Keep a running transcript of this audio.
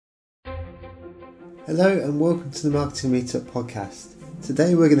Hello and welcome to the Marketing Meetup podcast.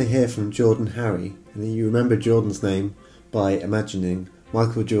 Today we're going to hear from Jordan Harry, and you remember Jordan's name by imagining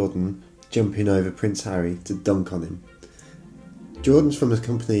Michael Jordan jumping over Prince Harry to dunk on him. Jordan's from a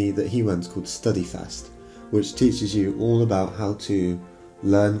company that he runs called Study Fast, which teaches you all about how to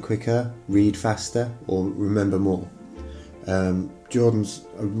learn quicker, read faster, or remember more. Jordan's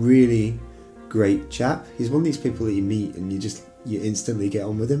a really great chap. He's one of these people that you meet and you instantly get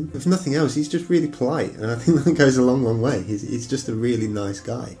on with him. If nothing else, he's just really polite, and I think that goes a long way. He's just a really nice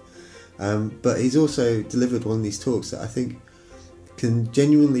guy. But he's also delivered one of these talks that I think can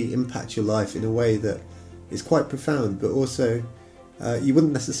genuinely impact your life in a way that is quite profound, but also you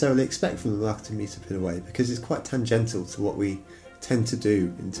wouldn't necessarily expect from the Marketing Meetup in a way, because it's quite tangential to what we tend to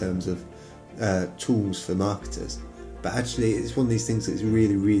do in terms of tools for marketers. But actually it's one of these things that is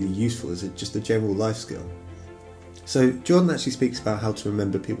really, really useful as just a general life skill. So Jordan actually speaks about how to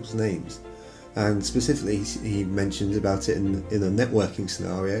remember people's names, and specifically he mentions about it in a networking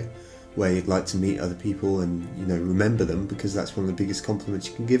scenario where you'd like to meet other people and remember them, because that's one of the biggest compliments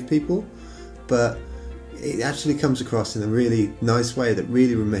you can give people. But it actually comes across in a really nice way that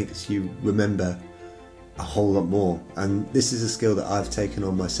really makes you remember a whole lot more. And this is a skill that I've taken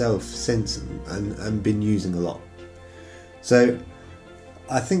on myself since and been using a lot. So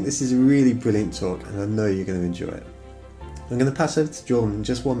I think this is a really brilliant talk, and I know you're going to enjoy it. I'm going to pass over to Jordan in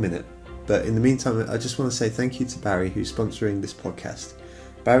just 1 minute, but in the meantime I just want to say thank you to Barry, who's sponsoring this podcast.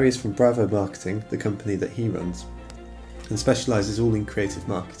 Barry is from Bravo Marketing, the company that he runs, and specialises all in creative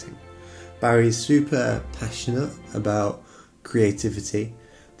marketing. Barry is super passionate about creativity.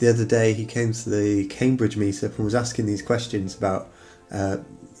 The other day he came to the Cambridge meetup and was asking these questions about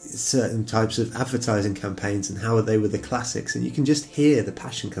certain types of advertising campaigns and how they were the classics, and you can just hear the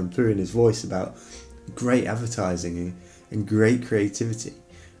passion come through in his voice about great advertising and great creativity.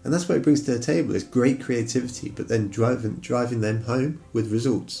 And that's what he brings to the table, is great creativity, but then driving them home with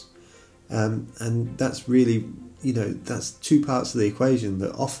results. And that's really, that's two parts of the equation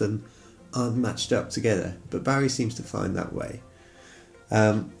that often aren't matched up together, but Barry seems to find that way.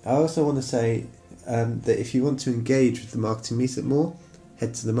 I also want to say that if you want to engage with the Marketing Meetup more,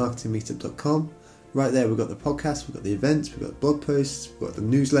 head to themarketingmeetup.com. Right there we've got the podcast, we've got the events, we've got blog posts, we've got the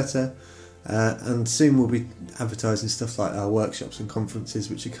newsletter, and soon we'll be advertising stuff like our workshops and conferences,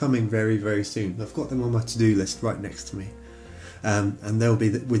 which are coming very, very soon. I've got them on my to-do list right next to me, and they'll be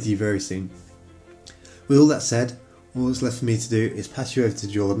with you very soon. With all that said, all that's left for me to do is pass you over to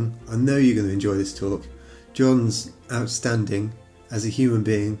Jordan. I know you're going to enjoy this talk. Jordan's outstanding as a human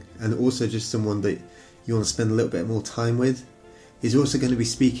being, and also just someone that you want to spend a little bit more time with. He's also going to be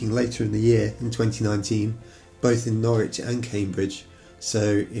speaking later in the year, in 2019, both in Norwich and Cambridge.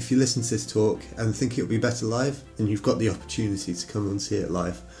 So if you listen to this talk and think it'll be better live, then you've got the opportunity to come and see it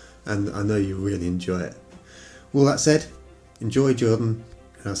live. And I know you'll really enjoy it. All that said, enjoy Jordan,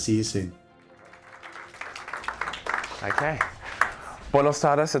 and I'll see you soon. Okay. Buenos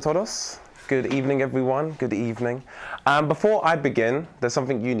tardes a todos. Good evening, everyone. Good evening. Before I begin, there's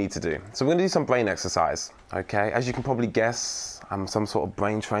something you need to do. So we're going to do some brain exercise. Okay. As you can probably guess, I'm some sort of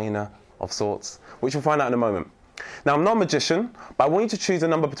brain trainer of sorts, which we'll find out in a moment. Now, I'm not a magician, but I want you to choose a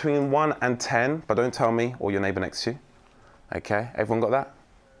number between 1 and 10, but don't tell me or your neighbour next to you. Okay. Everyone got that?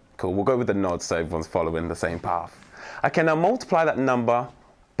 Cool. We'll go with the nod so everyone's following the same path. Okay. Now multiply that number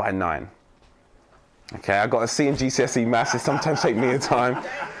by 9. Okay. I got a C in GCSE maths. It sometimes takes me a time.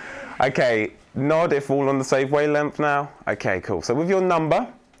 Okay, nod if all on the same wavelength now. Okay, cool. So with your number,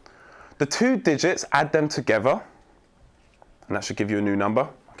 the 2 digits, add them together, and that should give you a new number.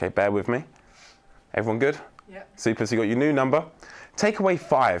 Okay, bear with me. Everyone good? Yeah. Super, so you got your new number. Take away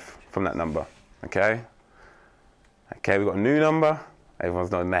 5 from that number, okay? Okay, we've got a new number. Everyone's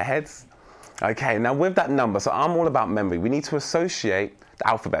nodding their heads. Okay, now with that number, so I'm all about memory. We need to associate the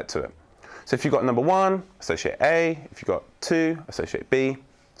alphabet to it. So if you've got number 1, associate A. If you've got 2, associate B.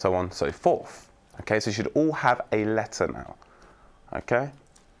 So on, so forth. Okay, so you should all have a letter now. Okay,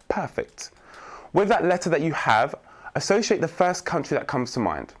 perfect. With that letter that you have, associate the first country that comes to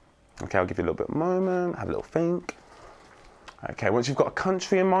mind. Okay, I'll give you a little bit of a moment, have a little think. Okay, once you've got a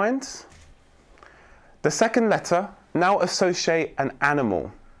country in mind, the second letter, now associate an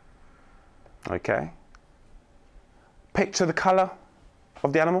animal. Okay, picture the colour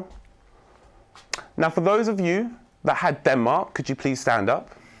of the animal. Now, for those of you that had Denmark, could you please stand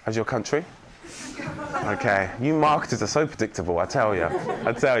up as your country? Okay, you marketers are so predictable, I tell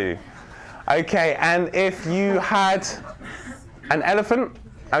you. Okay, and if you had an elephant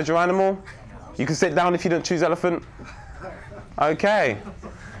as your animal, you can sit down if you don't choose elephant. Okay,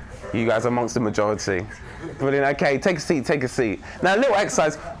 you guys are amongst the majority. Brilliant. Okay, take a seat, take a seat. Now, a little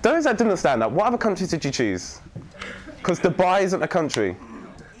exercise. Those that didn't stand up, what other countries did you choose? Because Dubai isn't a country.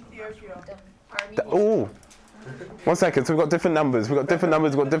 Oh, 1 second. So we've got different numbers. We've got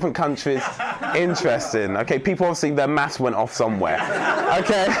different countries. Interesting. Okay, people obviously, their maths went off somewhere.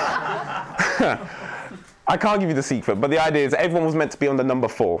 Okay. I can't give you the secret, but the idea is everyone was meant to be on the number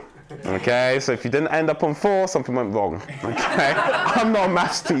 4. Okay, so if you didn't end up on 4, something went wrong. Okay, I'm not a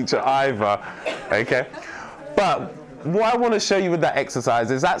maths teacher either. Okay, but what I want to show you with that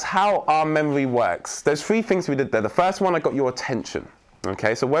exercise is that's how our memory works. There's 3 things we did there. The first one, I got your attention.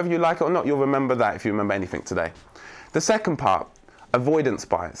 Okay, so whether you like it or not, you'll remember that if you remember anything today. The second part, avoidance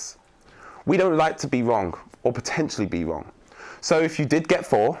bias. We don't like to be wrong or potentially be wrong. So if you did get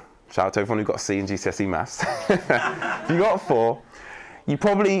 4, shout out to everyone who got a C in GCSE maths. If you got a 4, you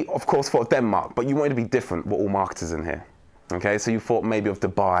probably, of course, thought Denmark, but you wanted to be different. We're all marketers in here. Okay, so you thought maybe of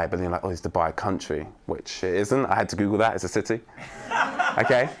Dubai, but then you're like, oh, is Dubai a country? Which it isn't. I had to Google that. It's a city.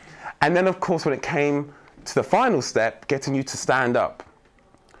 Okay, and then, of course, when it came to the final step, getting you to stand up.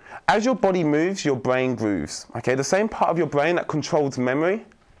 As your body moves, your brain grooves. Okay, the same part of your brain that controls memory,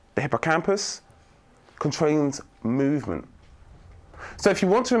 the hippocampus, controls movement. So if you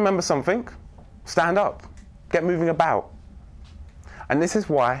want to remember something, stand up, get moving about. And this is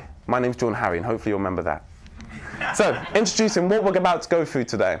why my name's Jordan Harry, and hopefully you'll remember that. So, introducing what we're about to go through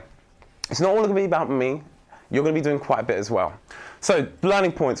today. It's not all going to be about me. You're going to be doing quite a bit as well. So,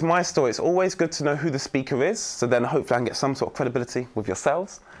 learning points, my story. It's always good to know who the speaker is, so then hopefully I can get some sort of credibility with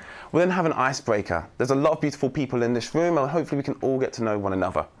yourselves. We'll then have an icebreaker. There's a lot of beautiful people in this room, and hopefully we can all get to know one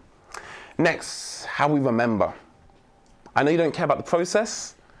another. Next, how we remember. I know you don't care about the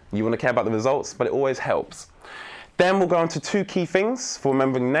process, you want to care about the results, but it always helps. Then we'll go on to 2 key things for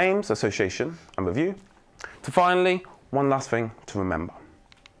remembering names, association, and review. To finally, one last thing to remember.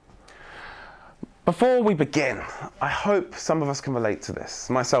 Before we begin, I hope some of us can relate to this,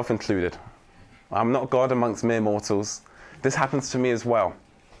 myself included. I'm not God amongst mere mortals. This happens to me as well.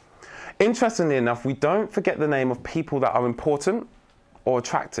 Interestingly enough, we don't forget the name of people that are important or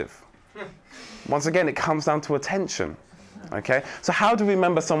attractive. Once again, it comes down to attention. Okay, so how do we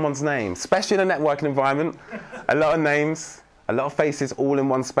remember someone's name? Especially in a networking environment, a lot of names, a lot of faces all in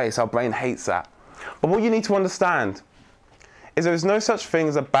one space. Our brain hates that. But what you need to understand is there is no such thing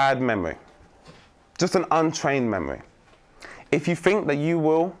as a bad memory, just an untrained memory. If you think that you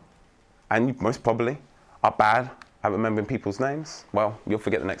will, and you most probably, are bad at remembering people's names, well, you'll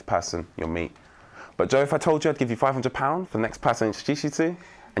forget the next person you'll meet. But Joe, if I told you I'd give you £500 for the next person I introduce you to, and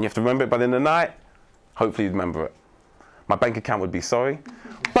you have to remember it by the end of the night, hopefully you'd remember it. My bank account would be sorry.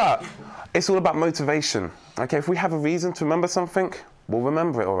 But it's all about motivation. Okay, if we have a reason to remember something, we'll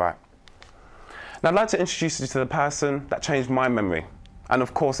remember it all right. Now I'd like to introduce you to the person that changed my memory, and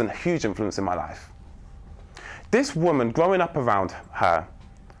of course a huge influence in my life. This woman, growing up around her,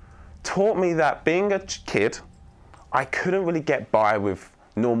 taught me that being a kid, I couldn't really get by with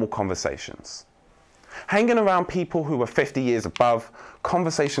normal conversations. Hanging around people who were 50 years above,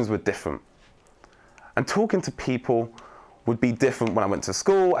 conversations were different. And talking to people would be different when I went to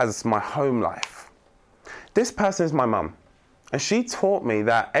school as my home life. This person is my mum, and she taught me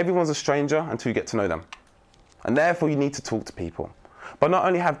that everyone's a stranger until you get to know them. And therefore you need to talk to people. But not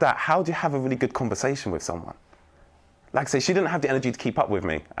only have that, how do you have a really good conversation with someone? Like I say, she didn't have the energy to keep up with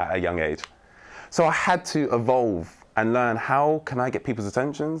me at a young age. So I had to evolve and learn how can I get people's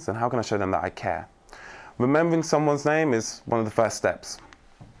attentions and how can I show them that I care. Remembering someone's name is one of the first steps.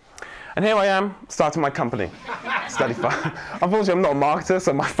 And here I am, starting my company, Study Fast. Unfortunately, I'm not a marketer,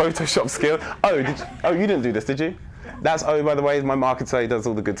 so my Photoshop skill. You didn't do this, did you? That's O, by the way, is my marketer. He does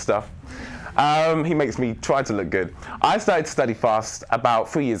all the good stuff. He makes me try to look good. I started Study Fast about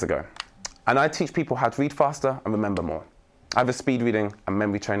 3 years ago, and I teach people how to read faster and remember more. I have a speed reading and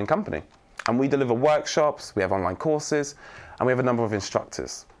memory training company, and we deliver workshops, we have online courses, and we have a number of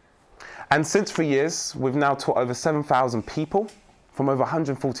instructors. And since 3 years, we've now taught over 7,000 people from over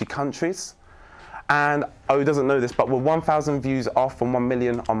 140 countries. And O doesn't know this, but we're 1,000 views off from 1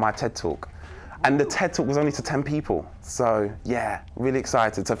 million on my TED Talk. And the TED Talk was only to 10 people. So yeah, really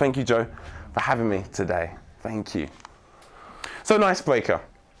excited. So thank you, Joe, for having me today. Thank you. So an icebreaker.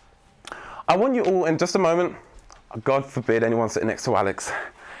 I want you all in just a moment, God forbid anyone sitting next to Alex,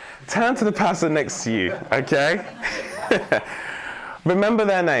 turn to the person next to you, okay? Remember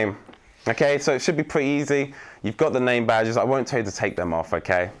their name, okay? So it should be pretty easy. You've got the name badges. I won't tell you to take them off,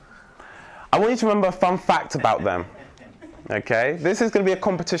 okay? I want you to remember a fun fact about them, okay? This is going to be a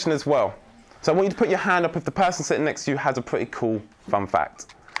competition as well. So I want you to put your hand up if the person sitting next to you has a pretty cool fun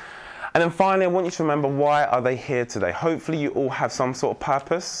fact. And then finally, I want you to remember, why are they here today? Hopefully you all have some sort of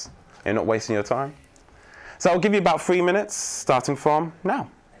purpose. You're not wasting your time. So I'll give you about 3 minutes, starting from now.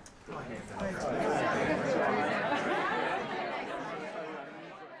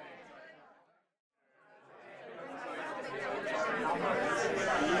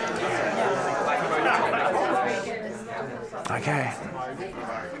 Okay.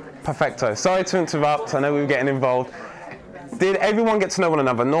 Perfecto. Sorry to interrupt. I know we were getting involved. Did everyone get to know one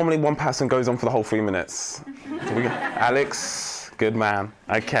another? Normally one person goes on for the whole 3 minutes. Alex, good man.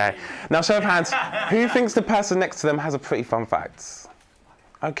 Okay. Now show of hands. Who thinks the person next to them has a pretty fun fact?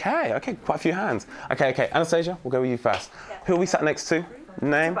 Okay, quite a few hands. Okay. Anastasia, we'll go with you first. Yeah. Who are we sat next to?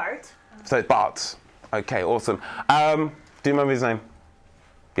 Name? Bart. So it's Bart. Okay, awesome. Do you remember his name?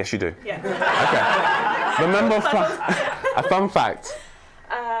 Yes, you do. Yeah. Okay. Remember a fun fact.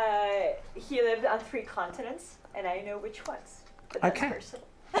 He lived on 3 continents, and I know which ones. But that's personal.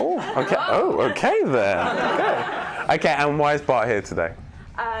 Okay there. Okay, and why is Bart here today?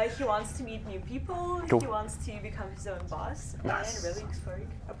 He wants to meet new people. Cool. He wants to become his own boss. Nice. And really exploring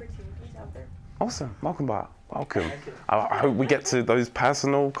opportunities out there. Awesome. Welcome, Bart. Welcome. I hope we get to those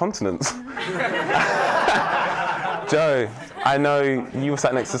personal continents. Joe, I know you were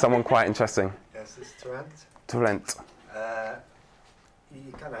sat next to someone quite interesting. Yes, it's Torrent. Torrent.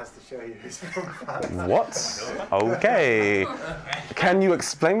 He kind of has to show you his fun fact. What? Okay. Can you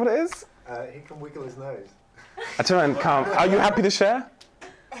explain what it is? He can wiggle his nose. Torrent, come. Are you happy to share?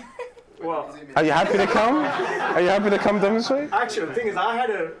 Well, Are you happy to come? Are you happy to come demonstrate? actually, the thing is, I had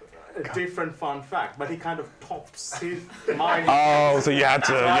a different fun fact, but he kind of tops mine. Oh, so you had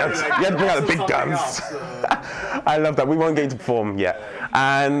to bring out the big guns. I love that. We won't get into form yet.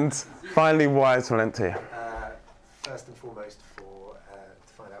 And finally, why is Torrent here? First and foremost,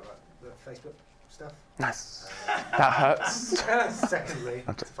 to find out about the Facebook stuff. Nice. That hurts. Secondly,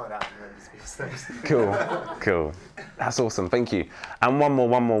 to find out the members' business. Cool. That's awesome. Thank you. And one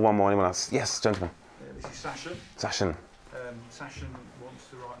more. Anyone else? Yes, gentlemen. This is Sasha. Sashin. Sasha wants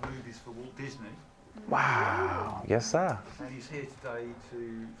to write movies for Walt Disney. Wow. Yes, sir. And he's here today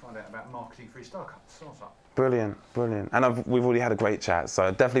to find out about marketing for his startup. Brilliant. And we've already had a great chat, so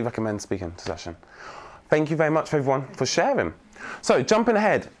I definitely recommend speaking to Sashin. Thank you very much, everyone, for sharing. So, jumping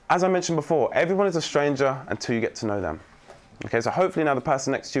ahead, as I mentioned before, everyone is a stranger until you get to know them. Okay, so hopefully now the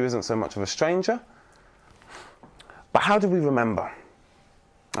person next to you isn't so much of a stranger. But how do we remember?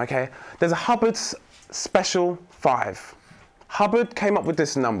 Okay, there's a Hubbard's Special 5. Hubbard came up with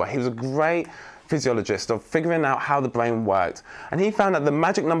this number. He was a great physiologist of figuring out how the brain worked. And he found that the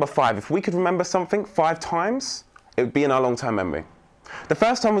magic number 5, if we could remember something 5 times, it would be in our long-term memory. The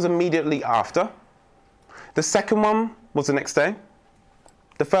first time was immediately after. The second one was the next day.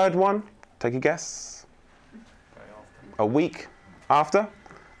 The third one, take a guess. A week after.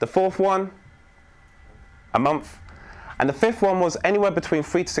 The fourth one, a month. And the fifth one was anywhere between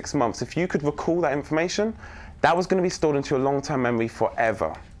 3 to 6 months. If you could recall that information, that was going to be stored into your long-term memory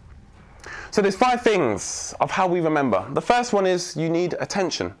forever. So there's 5 things of how we remember. The first one is you need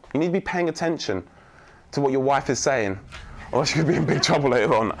attention. You need to be paying attention to what your wife is saying, or she could be in big trouble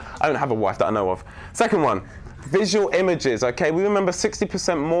later on. I don't have a wife that I know of. Second one, visual images. Okay, we remember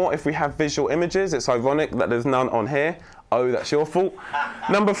 60% more if we have visual images. It's ironic that there's none on here. Oh, that's your fault.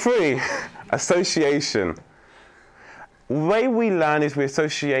 Number 3, association. The way we learn is we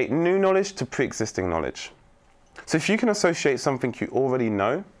associate new knowledge to pre-existing knowledge. So if you can associate something you already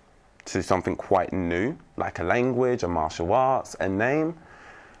know to something quite new, like a language, a martial arts, a name,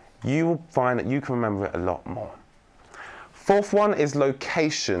 you will find that you can remember it a lot more. Fourth one is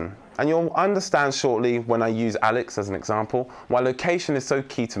location. And you'll understand shortly when I use Alex as an example, why location is so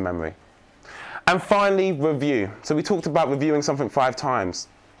key to memory. And finally, review. So we talked about reviewing something 5 times.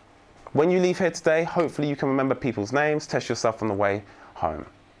 When you leave here today, hopefully you can remember people's names, test yourself on the way home.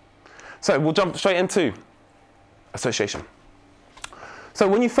 So we'll jump straight into association. So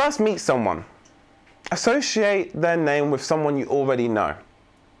when you first meet someone, associate their name with someone you already know.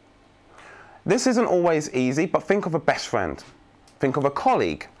 This isn't always easy, but think of a best friend. Think of a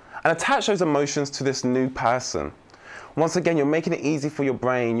colleague, and attach those emotions to this new person. Once again, you're making it easy for your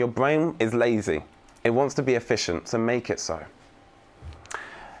brain. Your brain is lazy. It wants to be efficient, so make it so.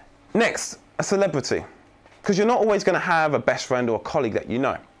 Next, a celebrity, because you're not always going to have a best friend or a colleague that you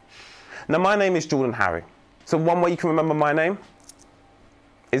know. Now, my name is Jordan Harry, so one way you can remember my name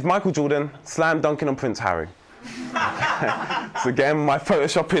is Michael Jordan slam dunking on Prince Harry. So again, my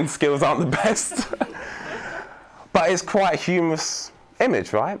photoshopping skills aren't the best, but it's quite a humorous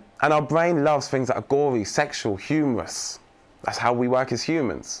image, right? And our brain loves things that are gory, sexual, humorous. That's how we work as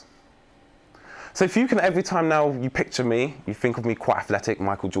humans. So if you can, every time now you picture me, you think of me quite athletic,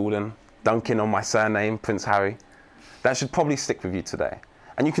 Michael Jordan, dunking on my surname, Prince Harry, that should probably stick with you today.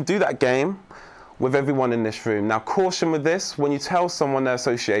 And you can do that game with everyone in this room. Now, caution with this, when you tell someone their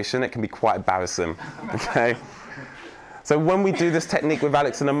association, it can be quite embarrassing, okay? So when we do this technique with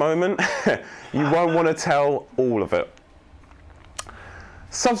Alex in a moment, you won't want to tell all of it.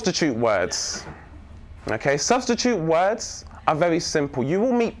 Substitute words, okay? Substitute words are very simple. You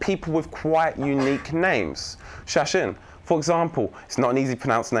will meet people with quite unique names. Shashin, for example, it's not an easy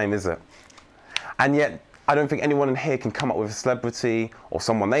pronounced name, is it? And yet, I don't think anyone in here can come up with a celebrity or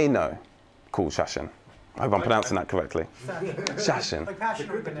someone they know called Shashin. I hope I'm pronouncing that correctly. Shashin.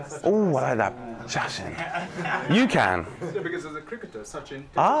 Oh, I like that. Shashin. You can. Yeah, because there's a cricketer, Sachin.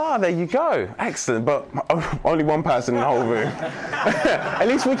 Ah, there you go. Excellent. But only one person in the whole room. At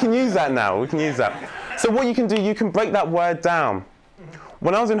least we can use that now. We can use that. So what you can do, you can break that word down.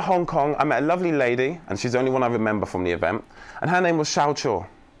 When I was in Hong Kong, I met a lovely lady, and she's the only one I remember from the event, and her name was Xiao Chor.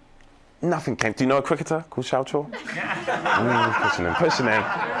 Nothing came. Do you know a cricketer called Xiao Chor? Pushing in.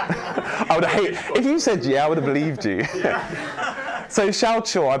 I would hate, if you said yeah, I would have believed you. So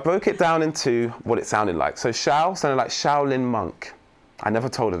Xiao Chor, I broke it down into what it sounded like. So Xiao sounded like Shaolin monk. I never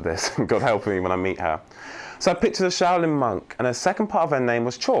told her this, God help me when I meet her. So I pictured a Shaolin monk, and the second part of her name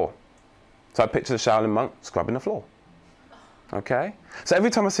was Chor. So I pictured a Shaolin monk scrubbing the floor. Okay? So every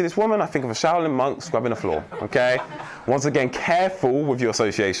time I see this woman, I think of a Shaolin monk scrubbing the floor. Okay? Once again, careful with your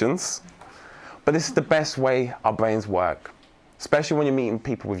associations. But this is the best way our brains work. Especially when you're meeting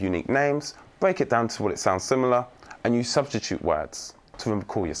people with unique names, break it down to what it sounds similar, and use substitute words to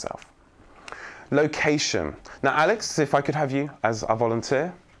recall yourself. Location. Now, Alex, if I could have you as our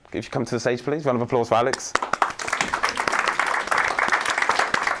volunteer. If you come to the stage, please. Round of applause for Alex.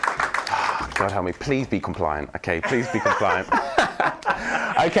 God help me, please be compliant. Okay, please be compliant.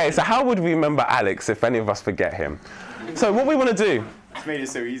 Okay, so how would we remember Alex if any of us forget him? So what we want to do... It's made it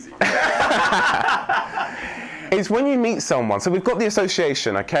so easy. is when you meet someone, so we've got the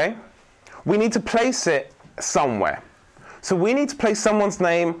association, okay? We need to place it somewhere. So we need to place someone's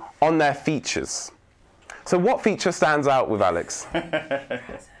name on their features. So what feature stands out with Alex?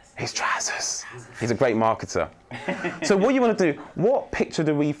 His trousers. He's a great marketer. So what you want to do, what picture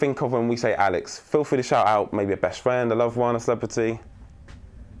do we think of when we say Alex? Feel free to shout out maybe a best friend, a loved one, a celebrity.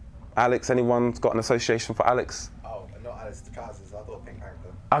 Alex, anyone's got an association for Alex? Oh, not Alice, the trousers. I thought Pink Panther.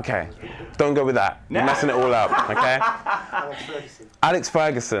 Okay, don't go with that. You're messing it all up, okay? Alex Ferguson. Alex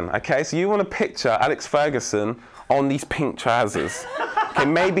Ferguson, okay? So you want to picture Alex Ferguson on these pink trousers. Okay,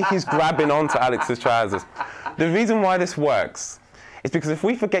 maybe he's grabbing onto Alex's trousers. The reason why this works is because if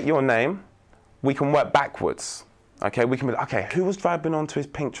we forget your name, we can work backwards. Okay, we can be like, okay, who was grabbing onto his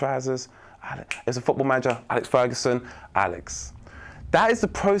pink trousers? There's a football manager, Alex Ferguson, Alex. That is the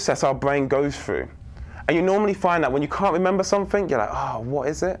process our brain goes through. And you normally find that when you can't remember something, you're like, oh, what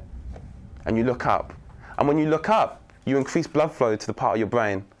is it? And you look up. And when you look up, you increase blood flow to the part of your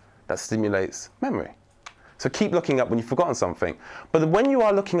brain that stimulates memory. So keep looking up when you've forgotten something. But when you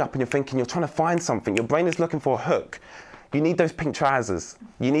are looking up and you're thinking, you're trying to find something, your brain is looking for a hook, you need those pink trousers.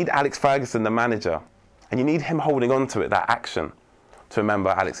 You need Alex Ferguson, the manager. And you need him holding on to it, that action, to remember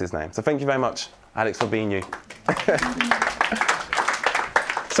Alex's name. So thank you very much, Alex, for being you.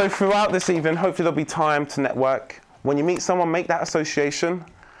 So throughout this evening, hopefully there'll be time to network. When you meet someone, make that association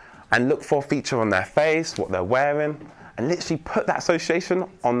and look for a feature on their face, what they're wearing, and literally put that association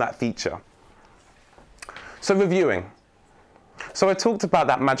on that feature. So reviewing. So I talked about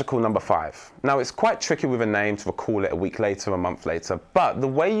that magical number 5. Now it's quite tricky with a name to recall it a week later, a month later, but the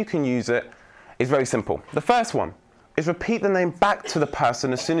way you can use it is very simple. The first one is repeat the name back to the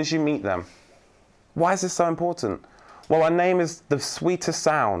person as soon as you meet them. Why is this so important? Well, our name is the sweetest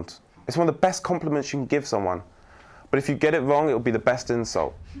sound. It's one of the best compliments you can give someone. But if you get it wrong, it will be the best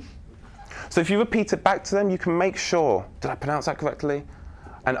insult. So if you repeat it back to them, you can make sure, did I pronounce that correctly?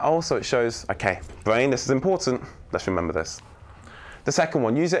 And also it shows, okay, brain, this is important. Let's remember this. The second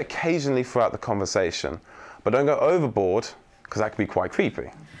one, use it occasionally throughout the conversation, but don't go overboard, because that could be quite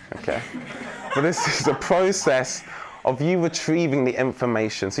creepy, okay? But this is a process of you retrieving the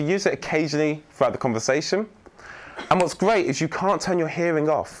information. So use it occasionally throughout the conversation. And what's great is you can't turn your hearing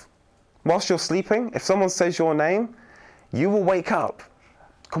off. Whilst you're sleeping, if someone says your name, you will wake up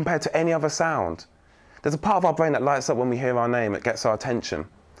compared to any other sound. There's a part of our brain that lights up when we hear our name, it gets our attention.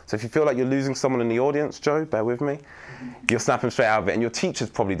 So if you feel like you're losing someone in the audience, Joe, bear with me, you're snapping straight out of it, and your teachers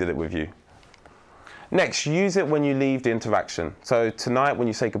probably did it with you. Next, use it when you leave the interaction. So tonight, when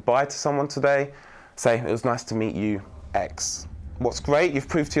you say goodbye to someone today, say, it was nice to meet you, X. What's great, you've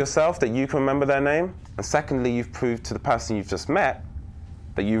proved to yourself that you can remember their name, and secondly, you've proved to the person you've just met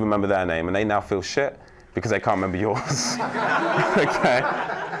that you remember their name, and they now feel shit because they can't remember yours. Okay?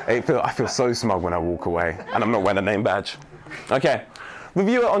 I feel so smug when I walk away, and I'm not wearing a name badge. Okay,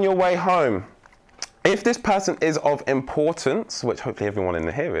 review it on your way home. If this person is of importance, which hopefully everyone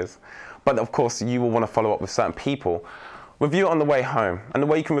in here is, but of course you will want to follow up with certain people, review it on the way home. And the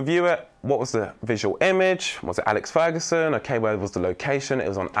way you can review it, what was the visual image? Was it Alex Ferguson? Okay, where was the location? It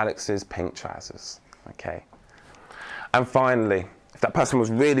was on Alex's pink trousers. Okay. And finally, if that person was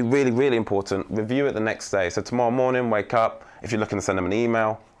really, really, really important, review it the next day. So tomorrow morning, wake up. If you're looking to send them an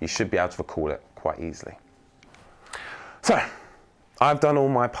email, you should be able to recall it quite easily. So, I've done all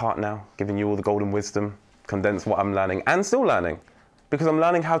my part now, giving you all the golden wisdom, condensed what I'm learning and still learning. Because I'm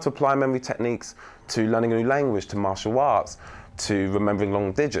learning how to apply memory techniques to learning a new language, to martial arts, to remembering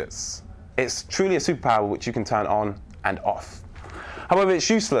long digits. It's truly a superpower which you can turn on and off. However, it's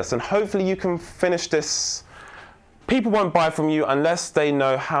useless, and hopefully you can finish this. People won't buy from you unless they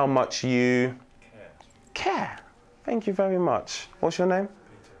know how much you care. Thank you very much. What's your name?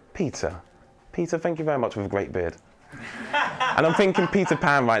 Peter. Peter, thank you very much, with a great beard. And I'm thinking Peter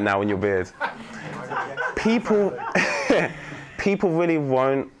Pan right now in your beard. People really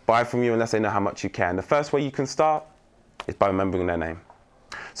won't buy from you unless they know how much you care. And the first way you can start is by remembering their name.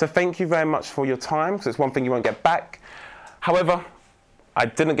 So thank you very much for your time, because it's one thing you won't get back. However, I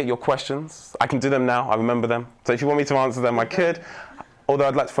didn't get your questions. I can do them now. I remember them. So if you want me to answer them, I could. Although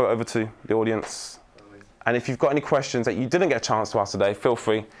I'd like to throw it over to the audience. And if you've got any questions that you didn't get a chance to ask today, feel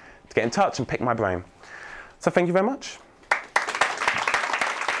free to get in touch and pick my brain. So thank you very much.